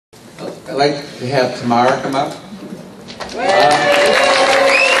I'd like to have Tamar come up.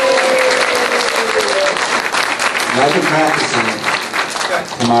 I've been practicing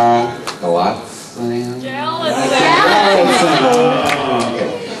Tamar Galatzan. Okay.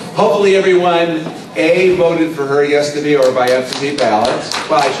 Hopefully everyone A, voted for her yesterday or by absentee ballot.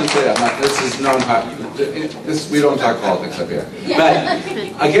 Well, I shouldn't say that. This is we don't talk politics up here. But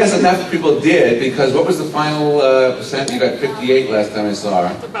I guess enough people did, because what was the final percent? You got 58 last time I saw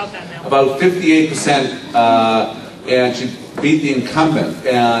her. It's about that now. About 58%, and she beat the incumbent.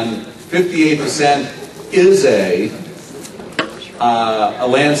 And 58% is a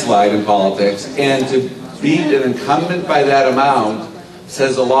landslide in politics, and to beat an incumbent by that amount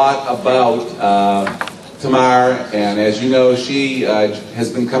says a lot about Tamar. And as you know, she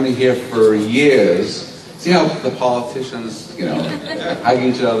has been coming here for years. See how the politicians, you know, hug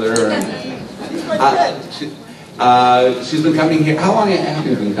each other. And, she's been coming here. How long have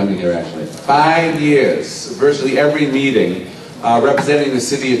you been coming here, actually? 5 years, virtually every meeting, representing the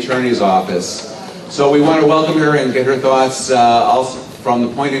city attorney's office. So we want to welcome her and get her thoughts also from the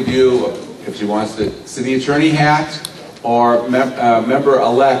point of view, if she wants the city attorney hat, or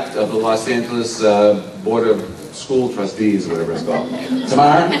member-elect of the Los Angeles Board of School Trustees, or whatever it's called.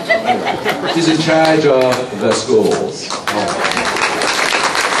 Tamar? She's in charge of the schools.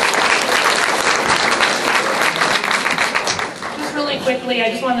 Just really quickly, I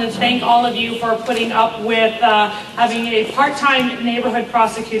just wanted to thank all of you for putting up with having a part-time neighborhood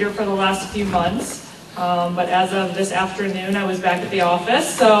prosecutor for the last few months. But as of this afternoon, I was back at the office,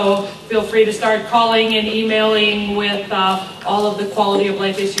 so feel free to start calling and emailing with all of the quality of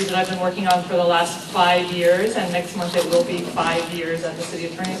life issues that I've been working on for the last 5 years, and next month it will be 5 years at the city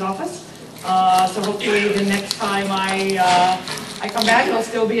attorney's office. So hopefully the next time I come back, it'll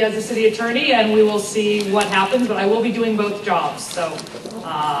still be as a city attorney, and we will see what happens, but I will be doing both jobs, so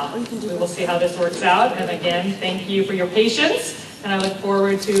we will see how this works out. And again, thank you for your patience, and I look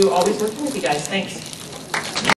forward to always working with you guys. Thanks.